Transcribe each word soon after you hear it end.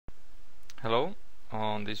Hello,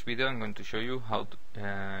 on this video I'm going to show you how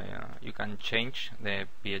you can change the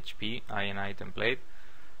PHP INI template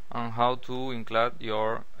and how to include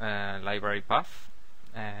your library path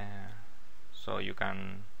so you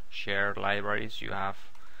can share libraries you have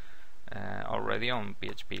already on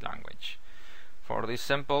PHP language. For this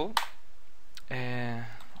sample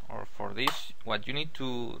or for this, what you need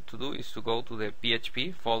to do is to go to the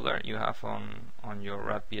PHP folder you have on your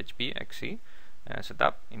RadPHP XE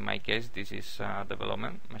setup. In my case this is a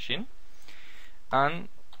development machine, and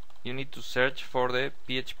you need to search for the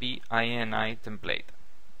PHP INI template,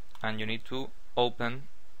 and you need to open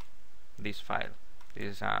this file.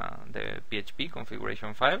 This is the PHP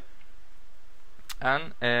configuration file,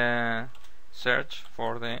 and search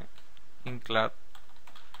for the include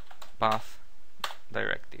path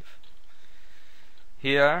directive.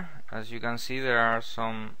 Here, as you can see, there are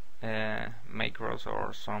some macros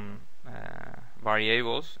or some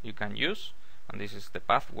variables you can use, and this is the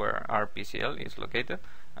path where RPCL is located,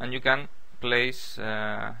 and you can place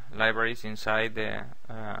libraries inside the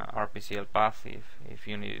RPCL path if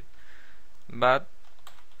you need it, but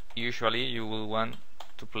usually you will want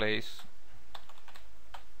to place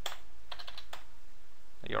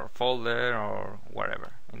your folder or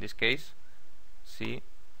wherever. In this case, see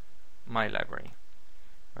my library.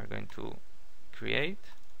 We're going to create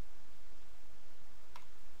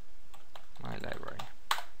my library.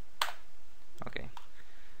 Okay,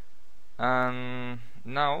 and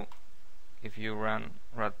now if you run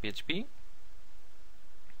RadPHP,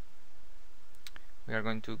 we are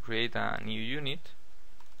going to create a new unit.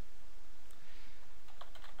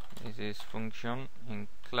 This is function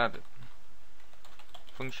included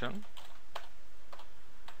function.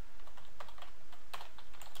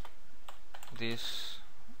 This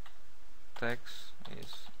text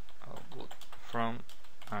is output from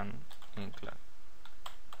an include.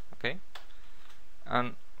 Okay,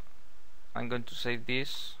 and I'm going to save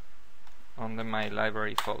this on the my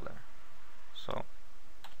library folder. So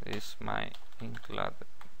this is my include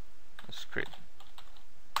script.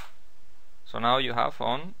 So now you have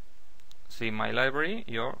on see my library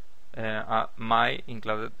your my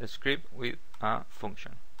included script with a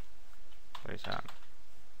function. There is a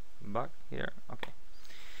bug here. Okay,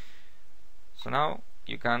 so now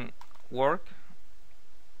you can work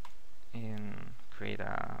in create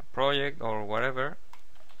a project or whatever,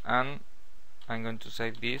 and I'm going to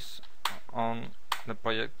save this on the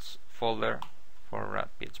projects folder for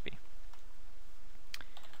RadPHP.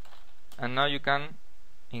 And now you can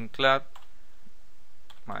include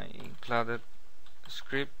my included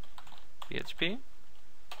script PHP,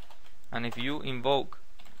 and if you invoke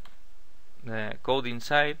the code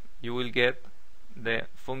inside, you will get the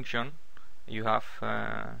function you have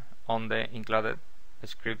on the included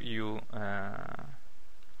script you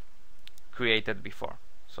created before,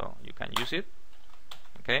 so you can use it.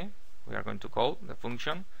 Okay, we are going to call the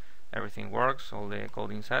function. Everything works, all the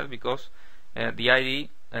code inside, because the ID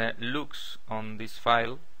looks on this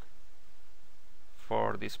file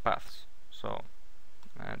for these paths. So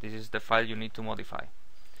this is the file you need to modify,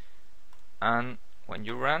 and when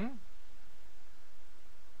you run,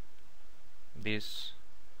 this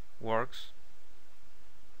works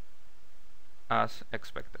as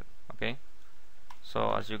expected. Okay,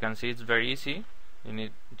 so as you can see, it's very easy. You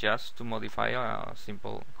need just to modify a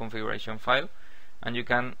simple configuration file, and you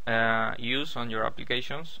can use on your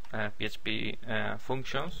applications PHP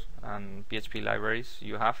functions and PHP libraries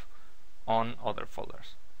you have on other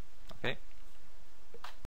folders. Okay.